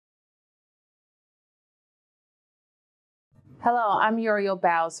Hello, I'm Muriel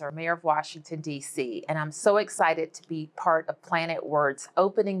Bowser, Mayor of Washington, D.C., and I'm so excited to be part of Planet Word's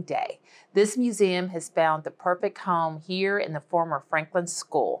opening day. This museum has found the perfect home here in the former Franklin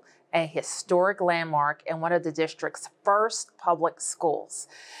School, a historic landmark and one of the district's first public schools.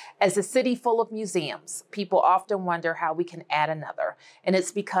 As a city full of museums, people often wonder how we can add another, and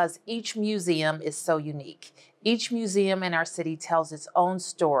it's because each museum is so unique. Each museum in our city tells its own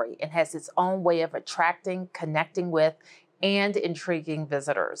story and has its own way of attracting, connecting with, and intriguing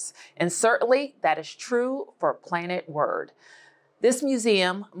visitors. And certainly that is true for Planet Word. This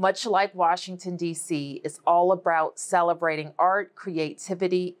museum, much like Washington, D.C., is all about celebrating art,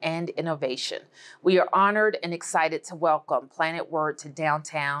 creativity, and innovation. We are honored and excited to welcome Planet Word to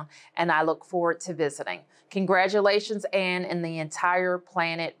downtown, and I look forward to visiting. Congratulations, Ann and the entire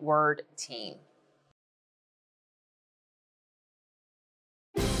Planet Word team.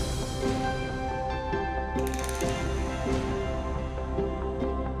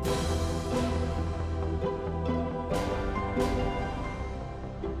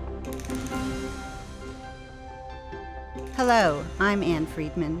 Hello, I'm Ann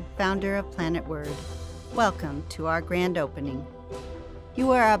Friedman, founder of Planet Word. Welcome to our grand opening.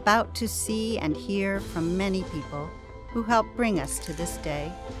 You are about to see and hear from many people who helped bring us to this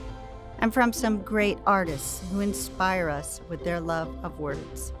day, and from some great artists who inspire us with their love of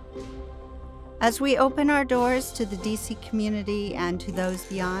words. As we open our doors to the DC community and to those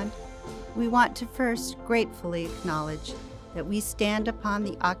beyond, we want to first gratefully acknowledge that we stand upon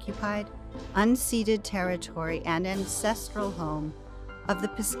the occupied, unceded territory and ancestral home of the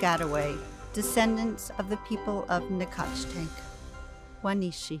Piscataway, descendants of the people of Nacotchtank,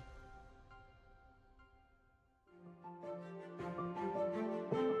 Wanishi.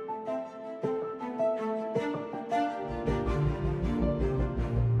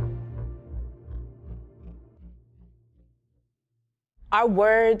 Our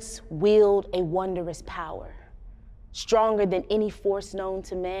words wield a wondrous power, stronger than any force known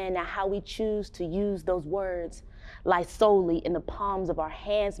to man. Now how we choose to use those words lies solely in the palms of our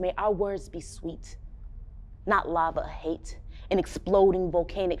hands. May our words be sweet, not lava hate, an exploding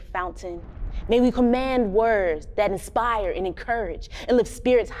volcanic fountain. May we command words that inspire and encourage and lift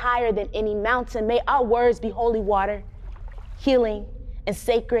spirits higher than any mountain. May our words be holy water, healing and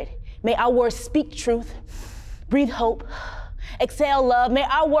sacred. May our words speak truth, breathe hope, exhale love. May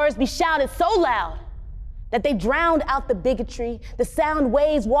our words be shouted so loud that they drowned out the bigotry, the sound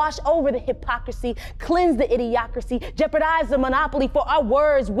waves wash over the hypocrisy, cleanse the idiocracy, jeopardize the monopoly, for our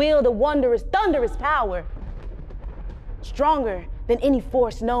words wield a wondrous, thunderous power, stronger than any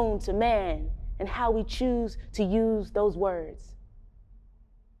force known to man, and how we choose to use those words.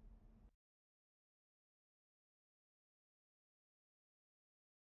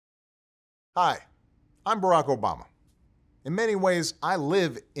 Hi, I'm Barack Obama. In many ways, I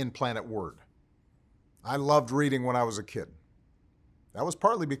live in Planet Word. I loved reading when I was a kid. That was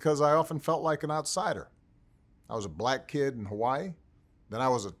partly because I often felt like an outsider. I was a black kid in Hawaii. Then I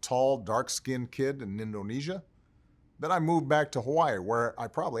was a tall, dark-skinned kid in Indonesia. Then I moved back to Hawaii, where I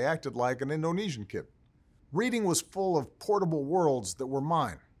probably acted like an Indonesian kid. Reading was full of portable worlds that were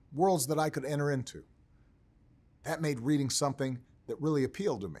mine, worlds that I could enter into. That made reading something that really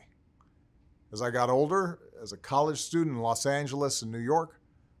appealed to me. As I got older, as a college student in Los Angeles and New York,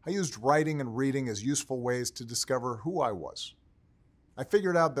 I used writing and reading as useful ways to discover who I was. I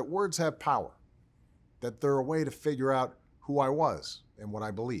figured out that words have power, that they're a way to figure out who I was and what I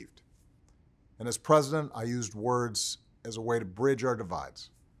believed. And as president, I used words as a way to bridge our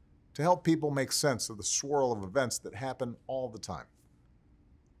divides, to help people make sense of the swirl of events that happen all the time.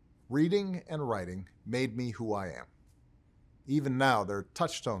 Reading and writing made me who I am. Even now, they're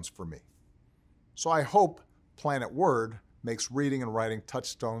touchstones for me. So I hope Planet Word makes reading and writing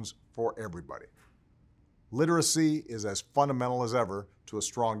touchstones for everybody. Literacy is as fundamental as ever to a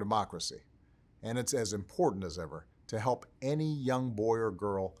strong democracy, and it's as important as ever to help any young boy or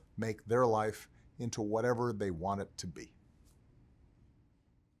girl make their life into whatever they want it to be.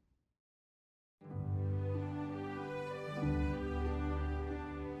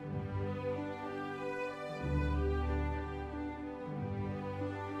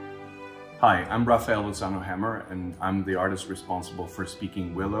 Hi, I'm Rafael Lozano-Hammer, and I'm the artist responsible for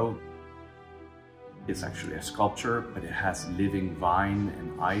Speaking Willow. It's actually a sculpture, but it has living vine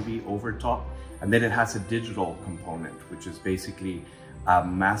and ivy over top. And then it has a digital component, which is basically a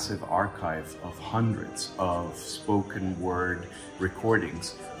massive archive of hundreds of spoken word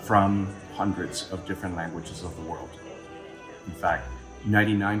recordings from hundreds of different languages of the world. In fact,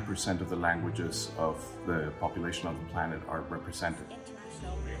 99% of the languages of the population of the planet are represented.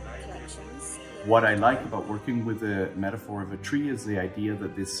 What I like about working with the metaphor of a tree is the idea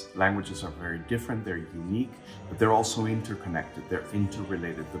that these languages are very different, they're unique, but they're also interconnected, they're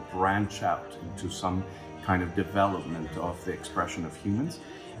interrelated, they branch out into some kind of development of the expression of humans.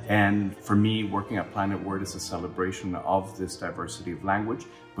 And for me, working at Planet Word is a celebration of this diversity of language,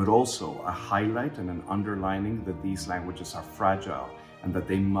 but also a highlight and an underlining that these languages are fragile and that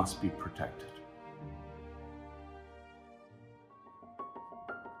they must be protected.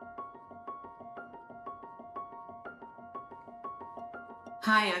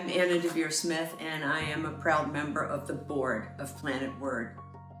 Hi, I'm Anna Deavere Smith, and I am a proud member of the board of Planet Word.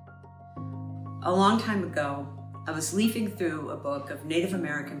 A long time ago, I was leafing through a book of Native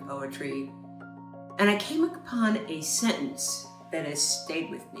American poetry, and I came upon a sentence that has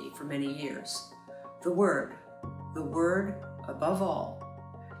stayed with me for many years. The word above all,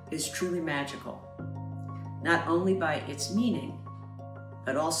 is truly magical, not only by its meaning,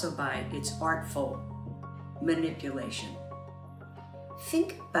 but also by its artful manipulation.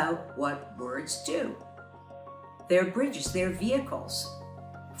 Think about what words do. They're bridges, they're vehicles,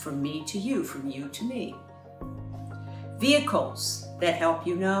 from me to you, from you to me. Vehicles that help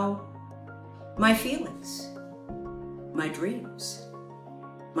you know my feelings, my dreams,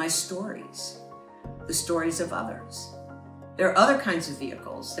 my stories, the stories of others. There are other kinds of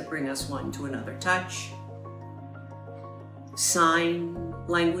vehicles that bring us one to another. Touch, sign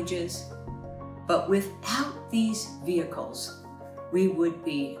languages, but without these vehicles, we would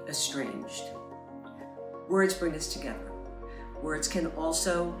be estranged. Words bring us together. Words can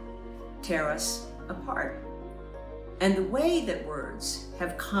also tear us apart. And the way that words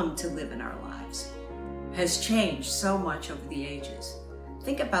have come to live in our lives has changed so much over the ages.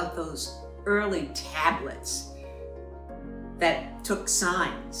 Think about those early tablets that took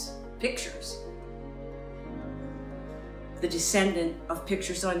signs, pictures. The descendant of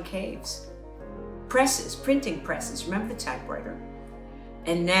pictures on caves. Presses, printing presses, remember the typewriter?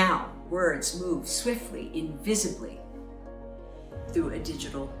 And now words move swiftly, invisibly through a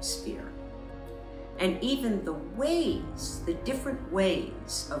digital sphere. And even the ways, the different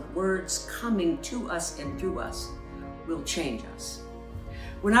ways of words coming to us and through us will change us.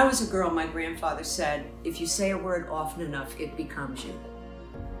 When I was a girl, my grandfather said, if you say a word often enough, it becomes you.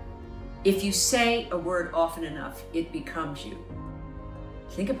 If you say a word often enough, it becomes you.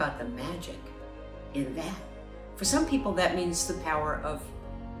 Think about the magic in that. For some people, that means the power of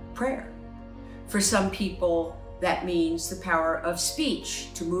prayer. For some people, that means the power of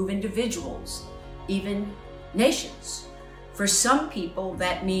speech to move individuals, even nations. For some people,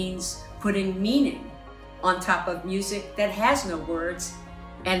 that means putting meaning on top of music that has no words,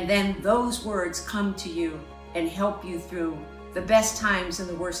 and then those words come to you and help you through the best times and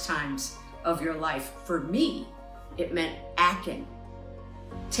the worst times of your life. For me, it meant acting,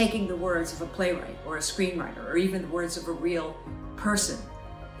 taking the words of a playwright or a screenwriter, or even the words of a real person,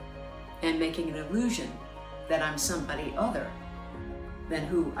 and making an illusion that I'm somebody other than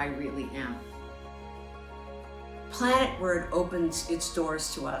who I really am. Planet Word opens its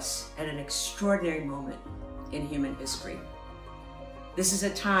doors to us at an extraordinary moment in human history. This is a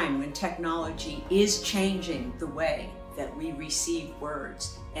time when technology is changing the way that we receive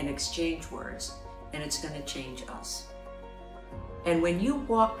words and exchange words, and it's going to change us. And when you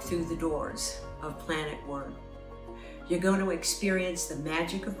walk through the doors of Planet Word, you're going to experience the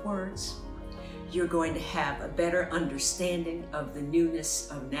magic of words. You're going to have a better understanding of the newness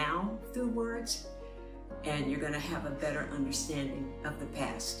of now through words, and you're going to have a better understanding of the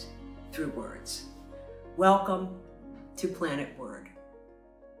past through words. Welcome to Planet Word.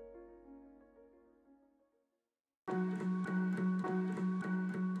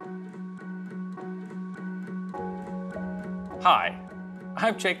 Hi,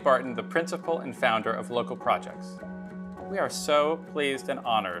 I'm Jake Barton, the principal and founder of Local Projects. We are so pleased and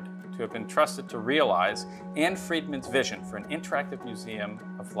honored to have been trusted to realize Ann Friedman's vision for an interactive museum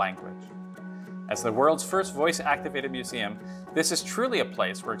of language. As the world's first voice-activated museum, this is truly a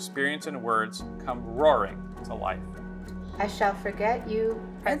place where experience and words come roaring to life. I shall forget you.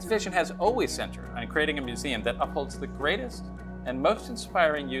 Ann's vision has always centered on creating a museum that upholds the greatest and most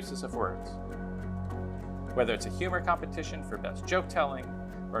inspiring uses of words. Whether it's a humor competition for best joke telling,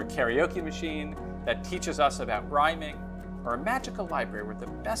 or a karaoke machine that teaches us about rhyming, or a magical library where the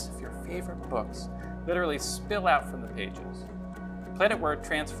best of your favorite books literally spill out from the pages. Planet Word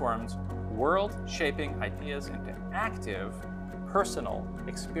transforms world-shaping ideas into active, personal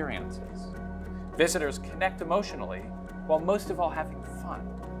experiences. Visitors connect emotionally, while most of all having fun,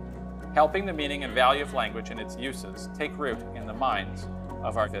 helping the meaning and value of language and its uses take root in the minds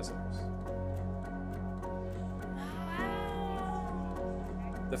of our visitors.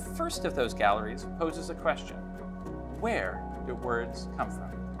 The first of those galleries poses a question: where do words come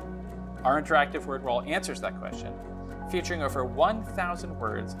from? Our interactive word wall answers that question, featuring over 1,000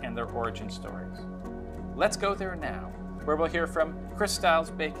 words and their origin stories. Let's go there now, where we'll hear from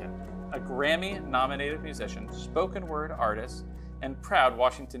Christylez Bacon, a Grammy-nominated musician, spoken word artist, and proud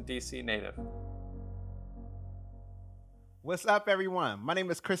Washington, D.C. native. What's up, everyone? My name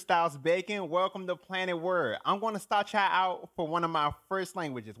is Christylez Bacon. Welcome to Planet Word. I'm going to start y'all out for one of my first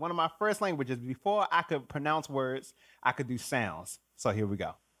languages. One of my first languages, before I could pronounce words, I could do sounds. So here we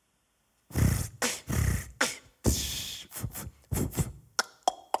go.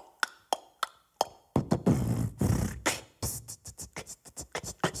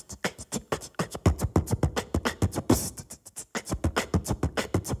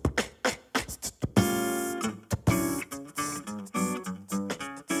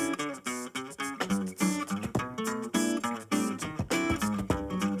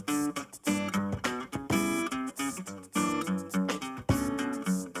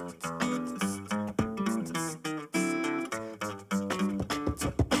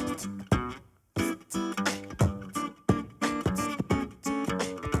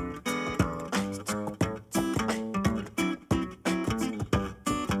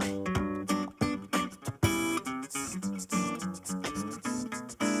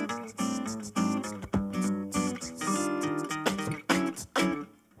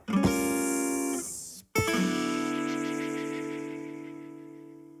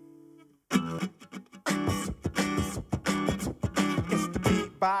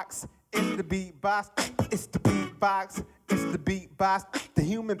 Box, it's the beatbox, it's the beatbox, it's the beatbox, the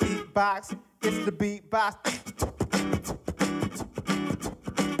human beatbox, it's the beatbox,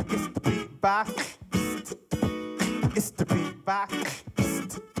 it's the beatbox, it's the beatbox,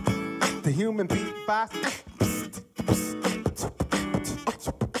 the human beatbox.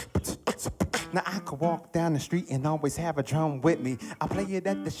 Now I could walk down the street and always have a drum with me. I play it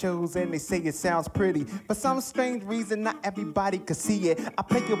at the shows and they say it sounds pretty. For some strange reason, not everybody could see it. I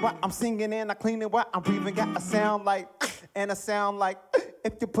play it while I'm singing and I clean it while I'm breathing. Got a sound like, and a sound like.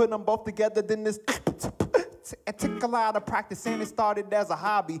 If you put them both together, then this. It took a lot of practice and it started as a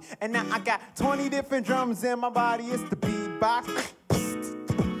hobby. And now I got 20 different drums in my body. It's the beatbox.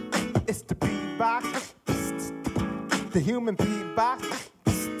 It's the beatbox. The human beatbox.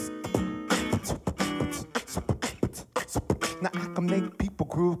 Now I can make people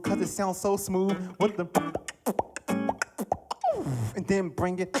groove cause it sounds so smooth with the and then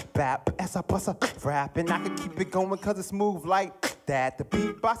bring it back as I bust a rap, and I can keep it going cause it's smooth like that. The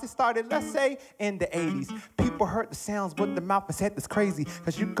beatbox, it started, let's say, in the 80s. People heard the sounds with the mouth and said that's crazy,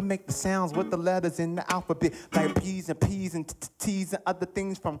 cause you can make the sounds with the letters in the alphabet, like P's and P's and T's and other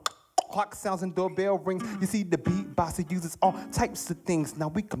things, from clock sounds and doorbell rings. You see, the beatbox, it uses all types of things. Now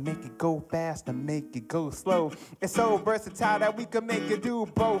we can make it go fast and make it go slow. It's so versatile that we can make it do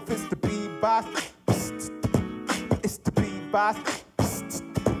both. It's the beatbox. It's the beatbox.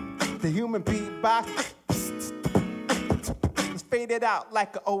 The human beatbox. Let's fade it out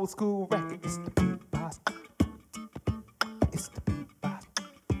like an old school record. It's the beatbox. It's the beatbox.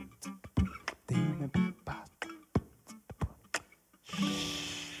 The human beatbox.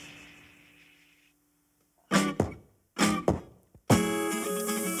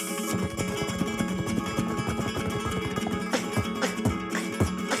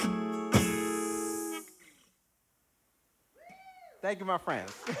 Thank you, my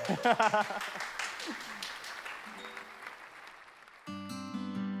friends.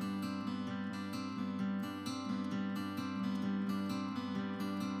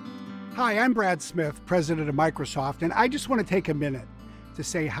 Hi, I'm Brad Smith, president of Microsoft, and I just want to take a minute to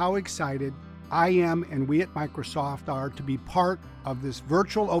say how excited I am and we at Microsoft are to be part of this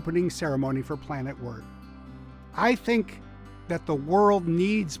virtual opening ceremony for Planet Word. I think that the world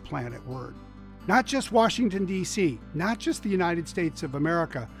needs Planet Word. Not just Washington, D.C., not just the United States of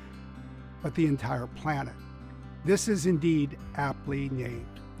America, but the entire planet. This is indeed aptly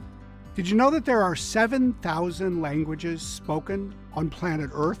named. Did you know that there are 7,000 languages spoken on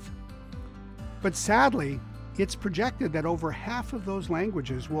planet Earth? But sadly, it's projected that over half of those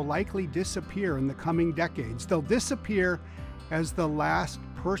languages will likely disappear in the coming decades. They'll disappear as the last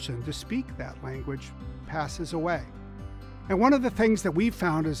person to speak that language passes away. And one of the things that we've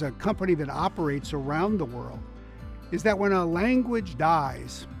found as a company that operates around the world is that when a language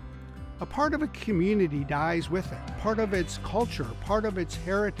dies, a part of a community dies with it. Part of its culture, part of its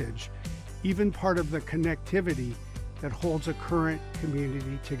heritage, even part of the connectivity that holds a current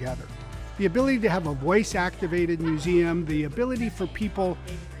community together. The ability to have a voice-activated museum, the ability for people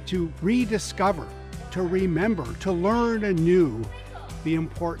to rediscover, to remember, to learn anew the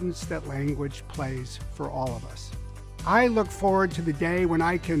importance that language plays for all of us. I look forward to the day when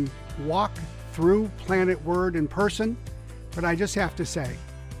I can walk through Planet Word in person, but I just have to say,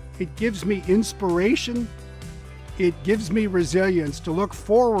 it gives me inspiration, it gives me resilience to look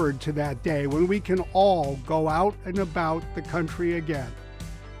forward to that day when we can all go out and about the country again.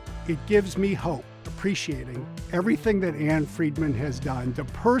 It gives me hope, appreciating everything that Ann Friedman has done to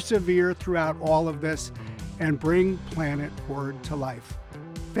persevere throughout all of this and bring Planet Word to life.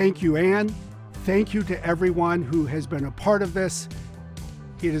 Thank you, Ann. Thank you to everyone who has been a part of this.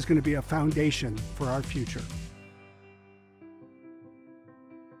 It is going to be a foundation for our future.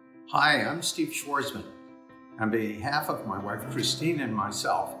 Hi, I'm Steve Schwarzman. On behalf of my wife Christine and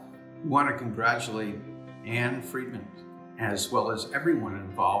myself, we want to congratulate Ann Friedman, as well as everyone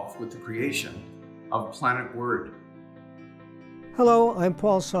involved with the creation of Planet Word. Hello, I'm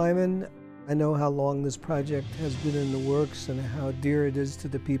Paul Simon. I know how long this project has been in the works and how dear it is to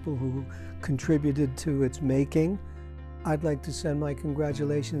the people who contributed to its making. I'd like to send my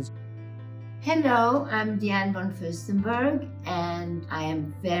congratulations. Hello, I'm Diane von Fürstenberg, and I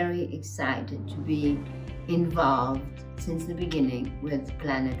am very excited to be involved since the beginning with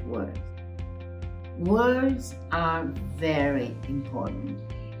Planet Word. Words are very important.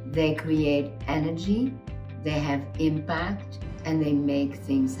 They create energy, they have impact, and they make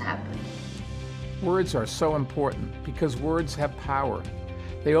things happen. Words are so important because words have power.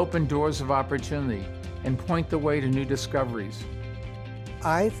 They open doors of opportunity and point the way to new discoveries.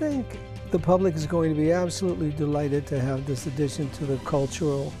 I think the public is going to be absolutely delighted to have this addition to the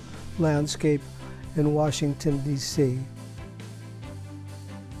cultural landscape in Washington, D.C.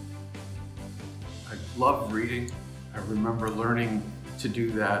 I love reading. I remember learning to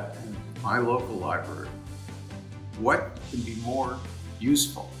do that in my local library. What can be more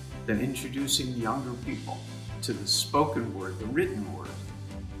useful than introducing younger people to the spoken word, the written word?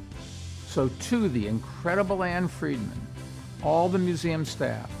 So to the incredible Ann Friedman, all the museum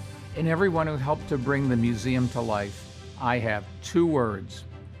staff, and everyone who helped to bring the museum to life, I have 2 words.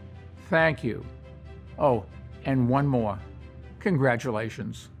 Thank you. Oh, and one more.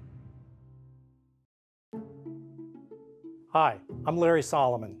 Congratulations. Hi, I'm Larry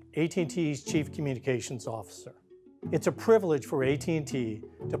Solomon, AT&T's Chief Communications Officer. It's a privilege for AT&T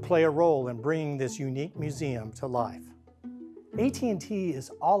to play a role in bringing this unique museum to life. AT&T is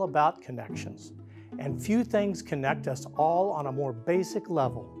all about connections, and few things connect us all on a more basic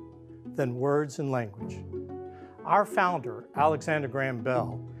level than words and language. Our founder, Alexander Graham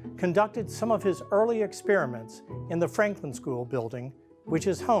Bell, conducted some of his early experiments in the Franklin School building, which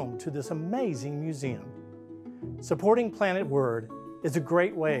is home to this amazing museum. Supporting Planet Word is a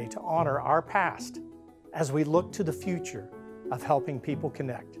great way to honor our past as we look to the future of helping people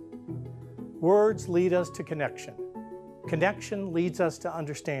connect. Words lead us to connection. Connection leads us to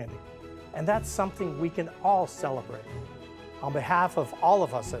understanding, and that's something we can all celebrate. On behalf of all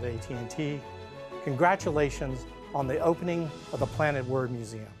of us at AT&T, congratulations on the opening of the Planet Word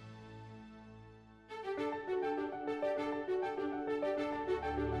Museum.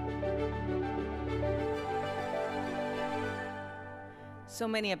 So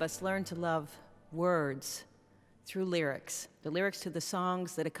many of us learn to love words through lyrics, the lyrics to the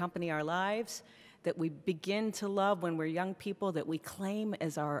songs that accompany our lives, that we begin to love when we're young people, that we claim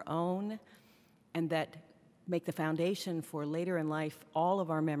as our own, and that make the foundation for later in life all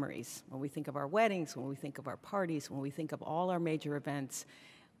of our memories. When we think of our weddings, when we think of our parties, when we think of all our major events,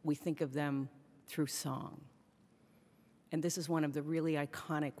 we think of them through song. And this is one of the really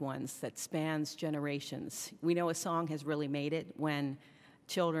iconic ones that spans generations. We know a song has really made it when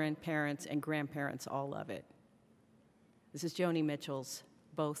children, parents, and grandparents all love it. This is Joni Mitchell's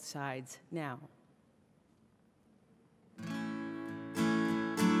Both Sides Now.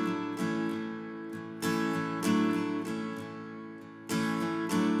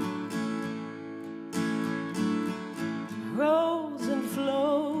 Rows and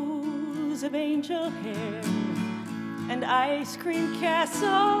flows of angel hair and ice cream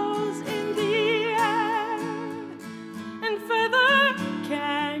castles in the air and feather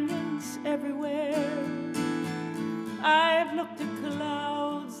canyons everywhere. I've looked at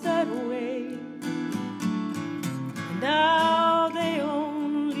clouds that way, and now they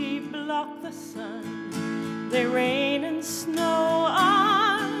only block the sun. They rain and snow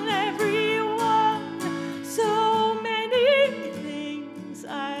on everyone. So many things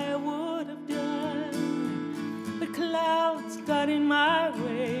I would have done, but clouds got in my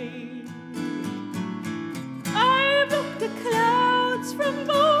way. I've looked at clouds from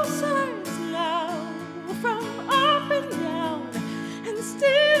both sides now, from up and down, and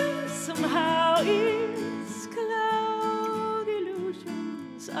still somehow it's cloud illusion.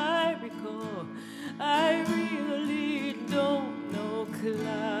 recall. I really don't know clouds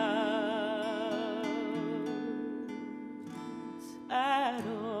at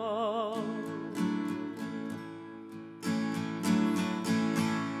all.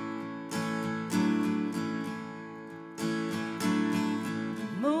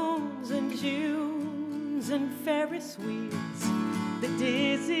 Moons and Junes and Ferris wheels, the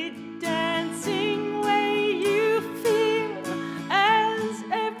dizzy dancing way you feel as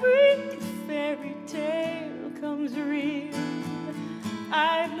every fairy tale comes real.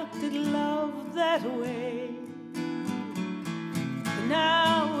 I've looked at love that way, but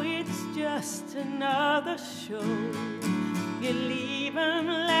now it's just another show. You leave 'em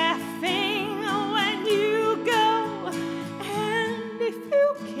laughing when you go, and if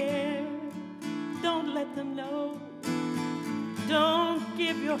you care, don't let them know. Don't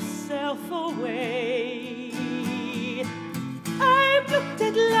give yourself away. I've looked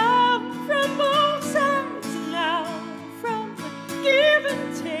at love from both sides now, from the give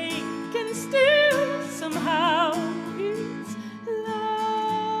and take, and still somehow it's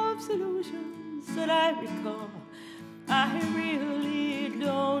love's illusions that I recall. I really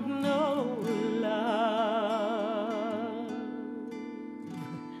don't know love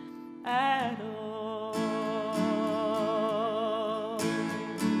at all.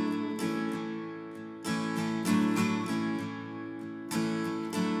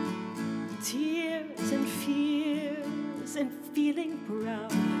 Tears and fears and feeling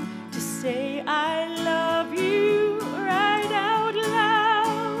proud to say I love you right out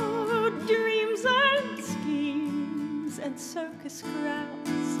loud. Dreams and schemes and circus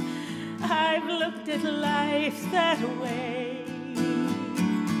crowds. I've looked at life that way,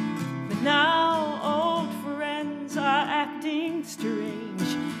 but now old friends are acting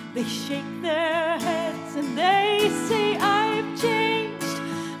strange. They shake their heads and they say I've changed.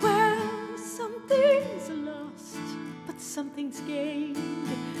 Well, something's lost, but something's gained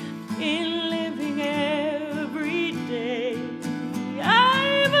in living every day.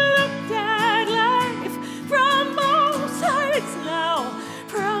 I've looked at life from both sides now,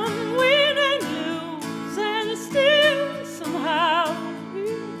 from win and lose, and still somehow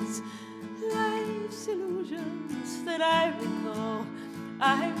it's life's illusions that I recall.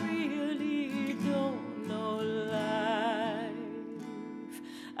 I really don't know life.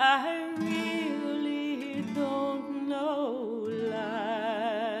 I really don't know life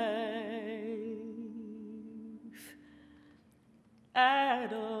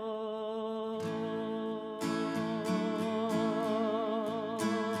at all.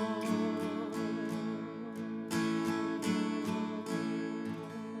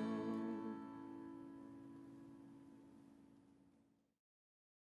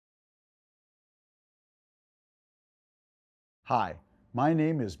 Hi, my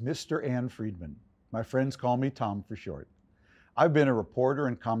name is Mr. Ann Friedman. My friends call me Tom for short. I've been a reporter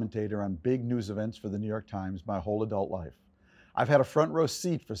and commentator on big news events for the New York Times my whole adult life. I've had a front row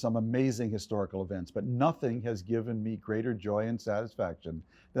seat for some amazing historical events, but nothing has given me greater joy and satisfaction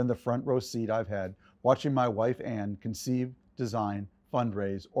than the front row seat I've had watching my wife Ann conceive, design,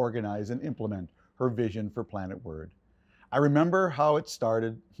 fundraise, organize, and implement her vision for Planet Word. I remember how it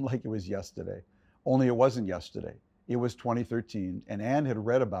started like it was yesterday, only it wasn't yesterday. It was 2013, and Ann had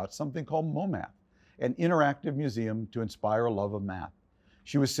read about something called MoMath, an interactive museum to inspire a love of math.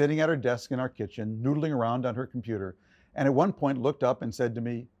 She was sitting at her desk in our kitchen, noodling around on her computer, and at one point looked up and said to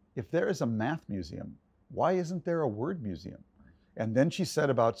me, "If there is a math museum, why isn't there a word museum?" And then she set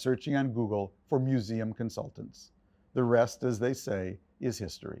about searching on Google for museum consultants. The rest, as they say, is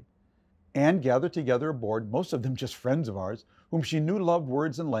history. Ann gathered together a board, most of them just friends of ours, whom she knew loved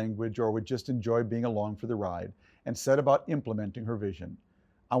words and language or would just enjoy being along for the ride, and set about implementing her vision.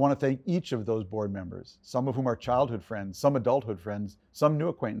 I want to thank each of those board members, some of whom are childhood friends, some adulthood friends, some new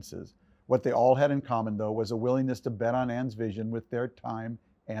acquaintances. What they all had in common, though, was a willingness to bet on Ann's vision with their time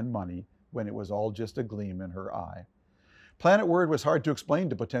and money when it was all just a gleam in her eye. Planet Word was hard to explain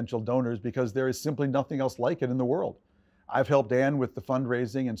to potential donors because there is simply nothing else like it in the world. I've helped Ann with the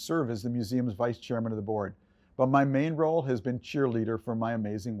fundraising and serve as the museum's vice chairman of the board, but my main role has been cheerleader for my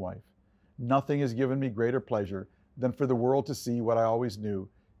amazing wife. Nothing has given me greater pleasure than for the world to see what I always knew,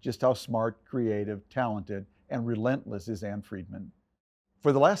 just how smart, creative, talented, and relentless is Ann Friedman.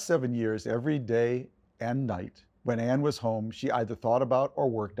 For the last 7 years, every day and night, when Ann was home, she either thought about or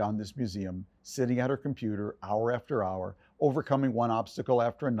worked on this museum, sitting at her computer hour after hour, overcoming one obstacle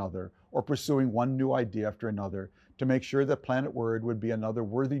after another, or pursuing one new idea after another to make sure that Planet Word would be another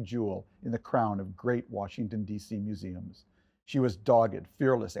worthy jewel in the crown of great Washington, D.C. museums. She was dogged,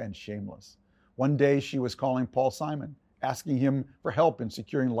 fearless, and shameless. One day she was calling Paul Simon, asking him for help in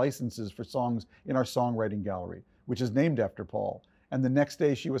securing licenses for songs in our songwriting gallery, which is named after Paul. And the next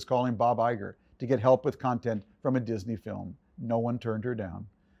day she was calling Bob Iger to get help with content from a Disney film. No one turned her down.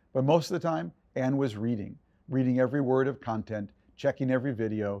 But most of the time, Ann was reading every word of content, checking every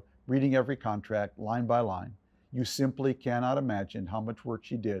video, reading every contract, line by line. You simply cannot imagine how much work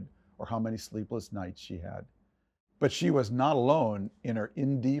she did or how many sleepless nights she had. But she was not alone in her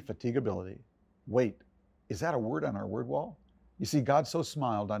indefatigability. Wait, is that a word on our word wall? You see, God so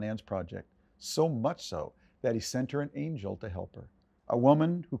smiled on Ann's project, so much so that he sent her an angel to help her. A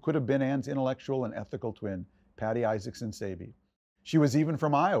woman who could have been Ann's intellectual and ethical twin, Patty Isaacson Saby. She was even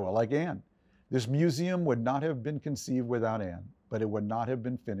from Iowa, like Ann. This museum would not have been conceived without Ann, but it would not have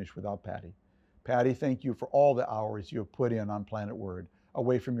been finished without Patty. Patty, thank you for all the hours you have put in on Planet Word,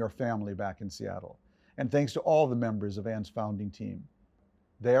 away from your family back in Seattle. And thanks to all the members of Ann's founding team.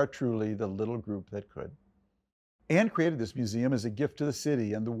 They are truly the little group that could. Ann created this museum as a gift to the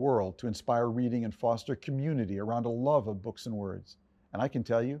city and the world to inspire reading and foster community around a love of books and words. And I can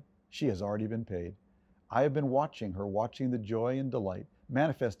tell you, she has already been paid. I have been watching her, watching the joy and delight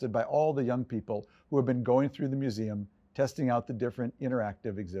manifested by all the young people who have been going through the museum, testing out the different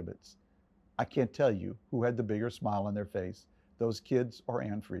interactive exhibits. I can't tell you who had the bigger smile on their face, those kids or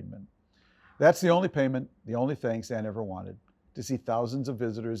Ann Friedman. That's the only payment, the only thanks Ann ever wanted, to see thousands of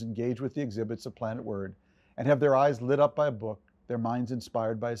visitors engage with the exhibits of Planet Word and have their eyes lit up by a book, their minds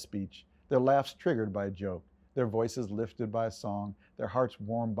inspired by a speech, their laughs triggered by a joke, their voices lifted by a song, their hearts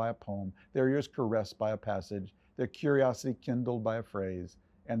warmed by a poem, their ears caressed by a passage, their curiosity kindled by a phrase,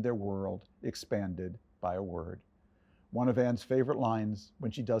 and their world expanded by a word. One of Ann's favorite lines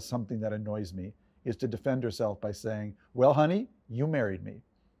when she does something that annoys me is to defend herself by saying, "Well, honey, you married me."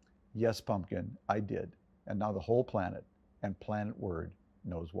 Yes, Pumpkin, I did. And now the whole planet and Planet Word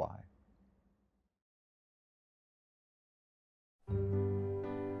knows why.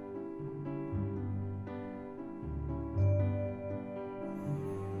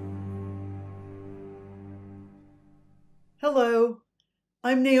 Hello,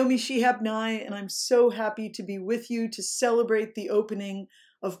 I'm Naomi Shihab Nye, and I'm so happy to be with you to celebrate the opening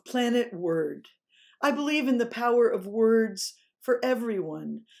of Planet Word. I believe in the power of words for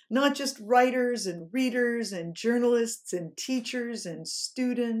everyone, not just writers and readers and journalists and teachers and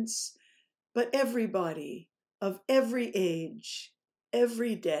students, but everybody of every age,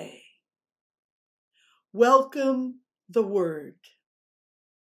 every day. Welcome the word.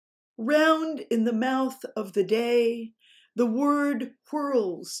 Round in the mouth of the day, the word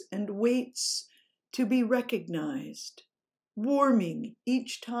whirls and waits to be recognized, warming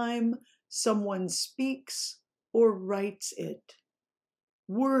each time someone speaks or writes it.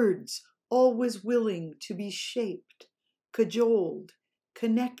 Words always willing to be shaped, cajoled,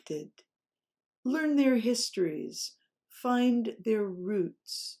 connected. Learn their histories, find their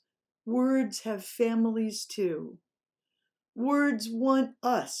roots. Words have families too. Words want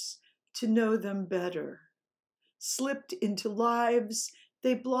us to know them better. Slipped into lives,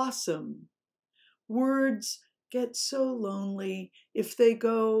 they blossom. Words get so lonely if they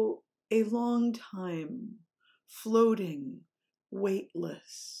go a long time, floating,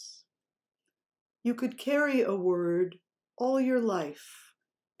 weightless. You could carry a word all your life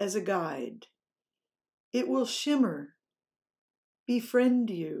as a guide. It will shimmer, befriend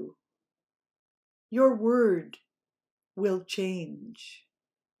you. Your word will change.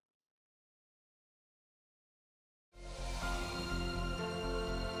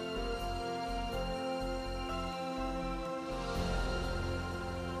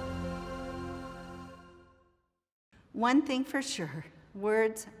 One thing for sure,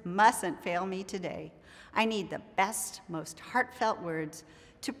 words mustn't fail me today. I need the best, most heartfelt words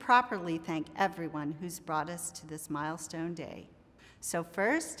to properly thank everyone who's brought us to this milestone day. So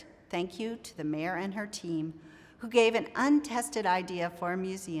first, thank you to the mayor and her team who gave an untested idea for a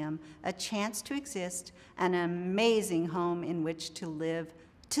museum a chance to exist and an amazing home in which to live.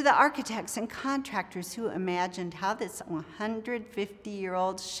 To the architects and contractors who imagined how this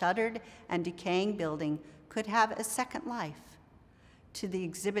 150-year-old shuttered and decaying building could have a second life. To the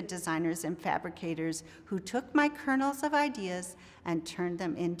exhibit designers and fabricators who took my kernels of ideas and turned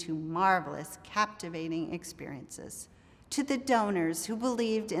them into marvelous, captivating experiences. To the donors who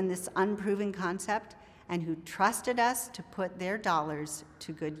believed in this unproven concept and who trusted us to put their dollars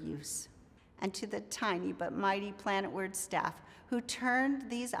to good use. And to the tiny but mighty Planet Word staff who turned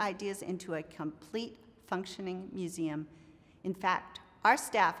these ideas into a complete functioning museum. In fact, our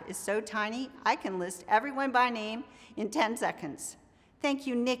staff is so tiny, I can list everyone by name in 10 seconds. Thank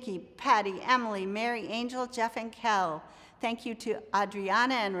you, Nikki, Patty, Emily, Mary, Angel, Jeff, and Kel. Thank you to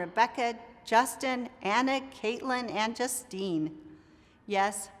Adriana and Rebecca, Justin, Anna, Caitlin, and Justine.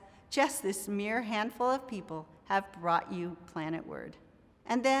 Yes, just this mere handful of people have brought you Planet Word.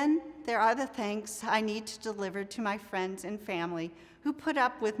 And then there are the thanks I need to deliver to my friends and family who put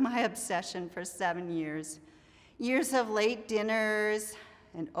up with my obsession for 7 years. Years of late dinners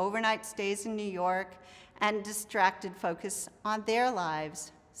and overnight stays in New York and distracted focus on their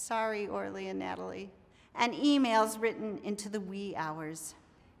lives. Sorry, Orly and Natalie. And emails written into the wee hours.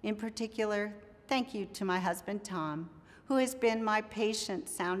 In particular, thank you to my husband, Tom, who has been my patient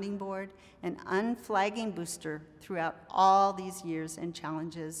sounding board and unflagging booster throughout all these years and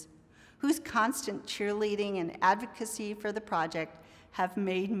challenges, whose constant cheerleading and advocacy for the project have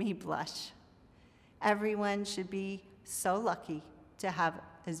made me blush. Everyone should be so lucky to have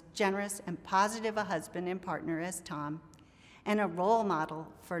as generous and positive a husband and partner as Tom, and a role model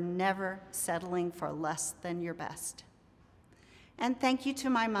for never settling for less than your best. And thank you to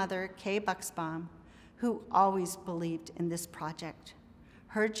my mother, Kay Buxbaum, who always believed in this project.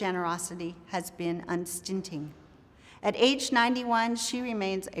 Her generosity has been unstinting. At age 91, she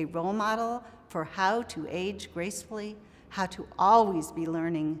remains a role model for how to age gracefully, how to always be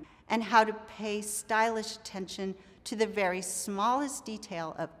learning, and how to pay stylish attention to the very smallest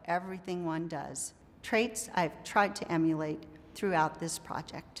detail of everything one does. Traits I've tried to emulate throughout this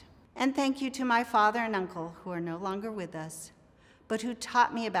project. And thank you to my father and uncle, who are no longer with us, but who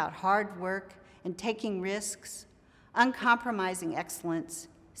taught me about hard work and taking risks, uncompromising excellence,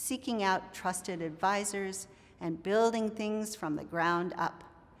 seeking out trusted advisors, and building things from the ground up.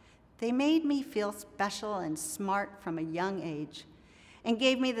 They made me feel special and smart from a young age, and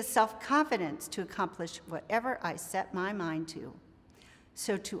gave me the self-confidence to accomplish whatever I set my mind to.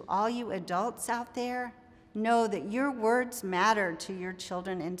 So to all you adults out there, know that your words matter to your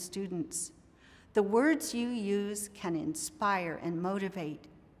children and students. The words you use can inspire and motivate,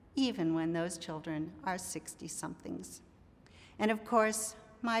 even when those children are 60-somethings. And of course,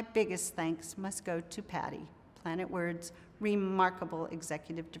 my biggest thanks must go to Patty, Planet Word's remarkable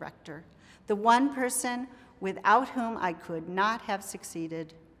executive director, the one person without whom I could not have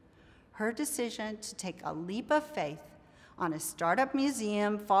succeeded. Her decision to take a leap of faith on a startup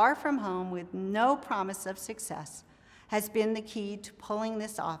museum far from home with no promise of success has been the key to pulling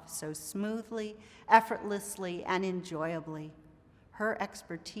this off so smoothly, effortlessly, and enjoyably. Her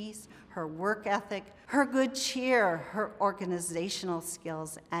expertise, her work ethic, her good cheer, her organizational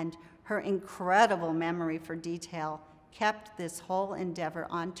skills, and her incredible memory for detail kept this whole endeavor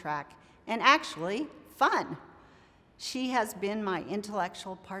on track and actually fun. She has been my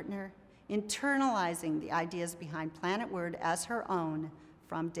intellectual partner, internalizing the ideas behind Planet Word as her own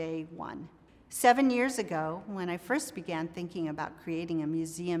from day one. 7 years ago, when I first began thinking about creating a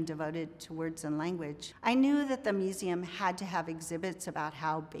museum devoted to words and language, I knew that the museum had to have exhibits about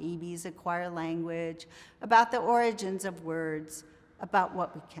how babies acquire language, about the origins of words, about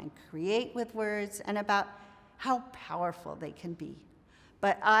what we can create with words, and about how powerful they can be.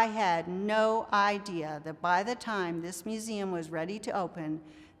 But I had no idea that by the time this museum was ready to open,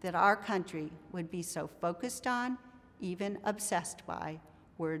 that our country would be so focused on, even obsessed by,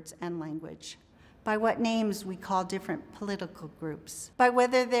 words and language. By what names we call different political groups. By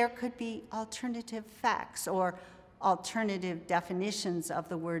whether there could be alternative facts or alternative definitions of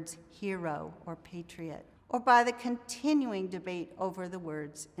the words hero or patriot. Or by the continuing debate over the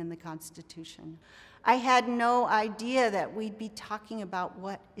words in the Constitution. I had no idea that we'd be talking about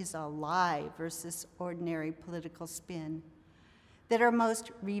what is a lie versus ordinary political spin. That our most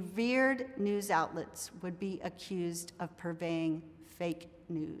revered news outlets would be accused of purveying fake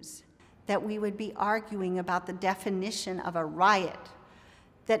news. That we would be arguing about the definition of a riot.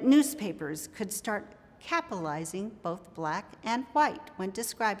 That newspapers could start capitalizing both black and white when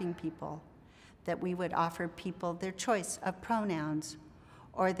describing people. That we would offer people their choice of pronouns,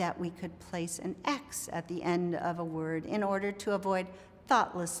 or that we could place an X at the end of a word in order to avoid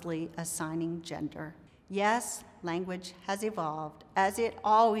thoughtlessly assigning gender. Yes, language has evolved, as it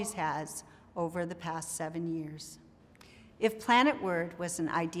always has, over the past 7 years. If Planet Word was an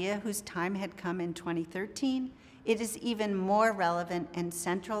idea whose time had come in 2013, it is even more relevant and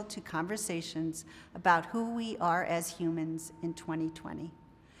central to conversations about who we are as humans in 2020.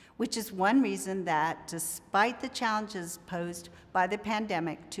 Which is one reason that, despite the challenges posed by the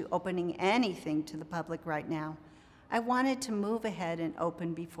pandemic to opening anything to the public right now, I wanted to move ahead and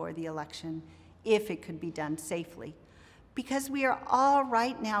open before the election, if it could be done safely. Because we are all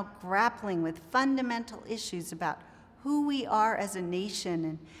right now grappling with fundamental issues about who we are as a nation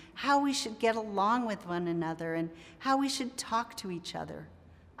and how we should get along with one another and how we should talk to each other.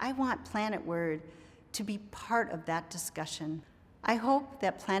 I want Planet Word to be part of that discussion. I hope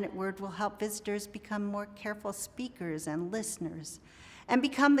that Planet Word will help visitors become more careful speakers and listeners, and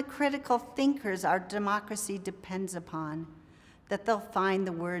become the critical thinkers our democracy depends upon, that they'll find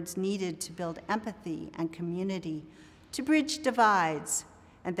the words needed to build empathy and community, to bridge divides,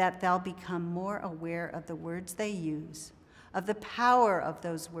 and that they'll become more aware of the words they use, of the power of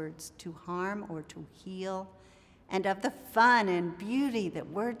those words to harm or to heal, and of the fun and beauty that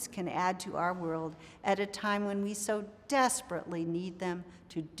words can add to our world at a time when we so desperately need them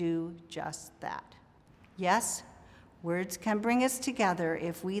to do just that. Yes, words can bring us together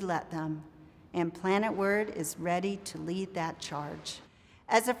if we let them, and Planet Word is ready to lead that charge.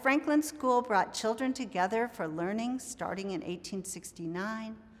 As a Franklin school brought children together for learning starting in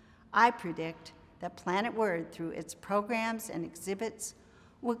 1869, I predict that Planet Word, through its programs and exhibits,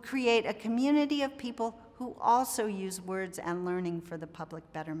 will create a community of people who also use words and learning for the public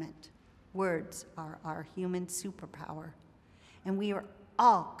betterment. Words are our human superpower, and we are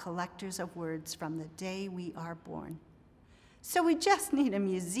all collectors of words from the day we are born. So we just need a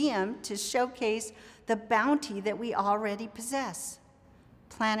museum to showcase the bounty that we already possess.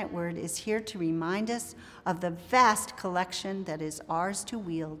 Planet Word is here to remind us of the vast collection that is ours to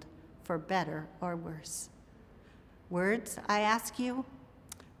wield, for better or worse. Words, I ask you,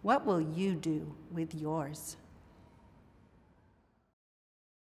 what will you do with yours?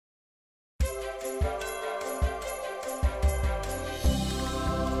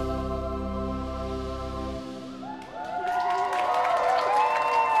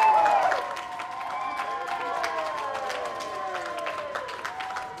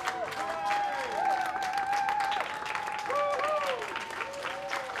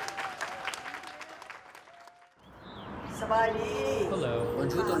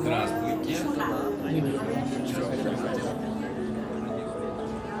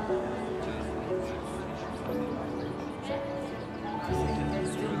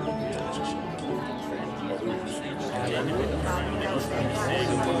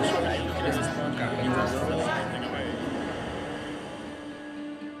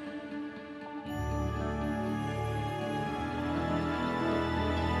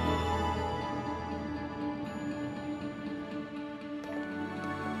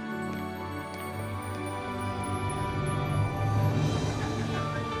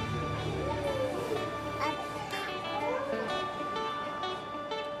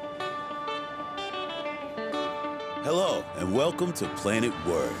 Hello, and welcome to Planet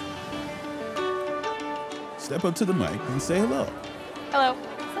Word. Step up to the mic and say hello. Hello.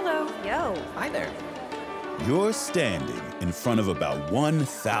 Hello. Yo. Hi there. You're standing in front of about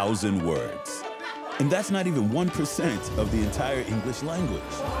 1,000 words. And that's not even 1% of the entire English language.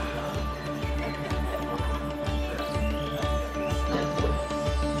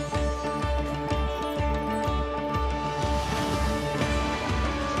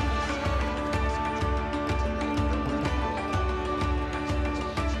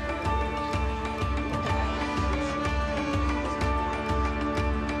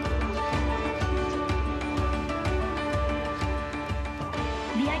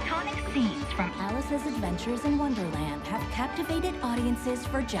 Adventures in Wonderland have captivated audiences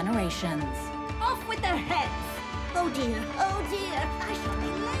for generations. Off with their heads! Oh dear, I shall be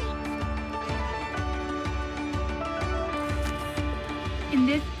late! In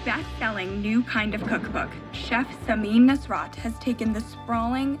this best-selling new kind of cookbook, Chef Samin Nasrat has taken the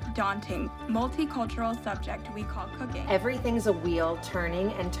sprawling, daunting, multicultural subject we call cooking. Everything's a wheel,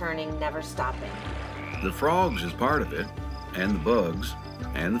 turning and turning, never stopping. The frogs is part of it, and the bugs,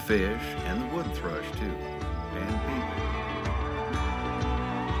 and the fish, and the wood thrush, too, and people.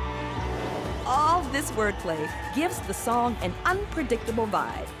 All this wordplay gives the song an unpredictable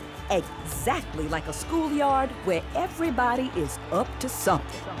vibe, exactly like a schoolyard where everybody is up to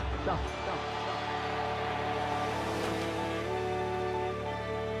something.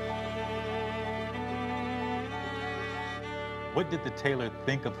 What did the tailor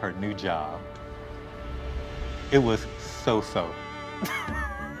think of her new job? It was so-so.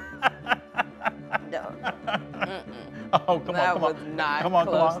 No. Oh, come that on. was not come on,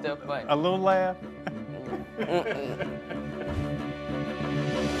 close come to on. funny. A little laugh.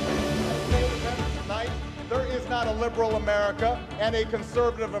 There is not a liberal America and a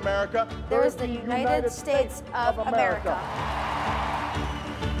conservative America. There is the United States of America.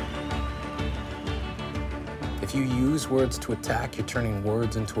 If you use words to attack, you're turning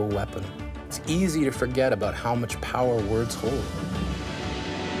words into a weapon. It's easy to forget about how much power words hold.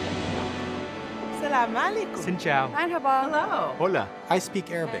 Salam alaikum. Xin chào. Merhaba. Hello. Hola. I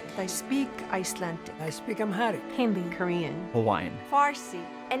speak Arabic. I speak Icelandic. I speak Amharic. Hindi. Korean. Hawaiian. Farsi.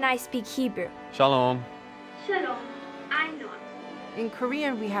 And I speak Hebrew. Shalom. Shalom. I know. In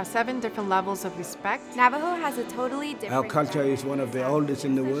Korean, we have 7 different levels of respect. Navajo has a totally different... Our culture is one of the oldest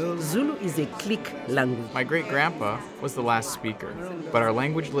in the world. Zulu is a clique language. My great-grandpa was the last speaker, but our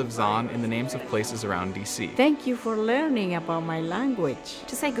language lives on in the names of places around D.C. Thank you for learning about my language.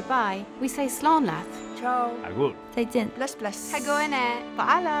 To say goodbye, we say slonlath. Ciao. Agur. 再见. Bless bless. Hagoene.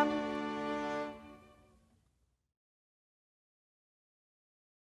 Paalam.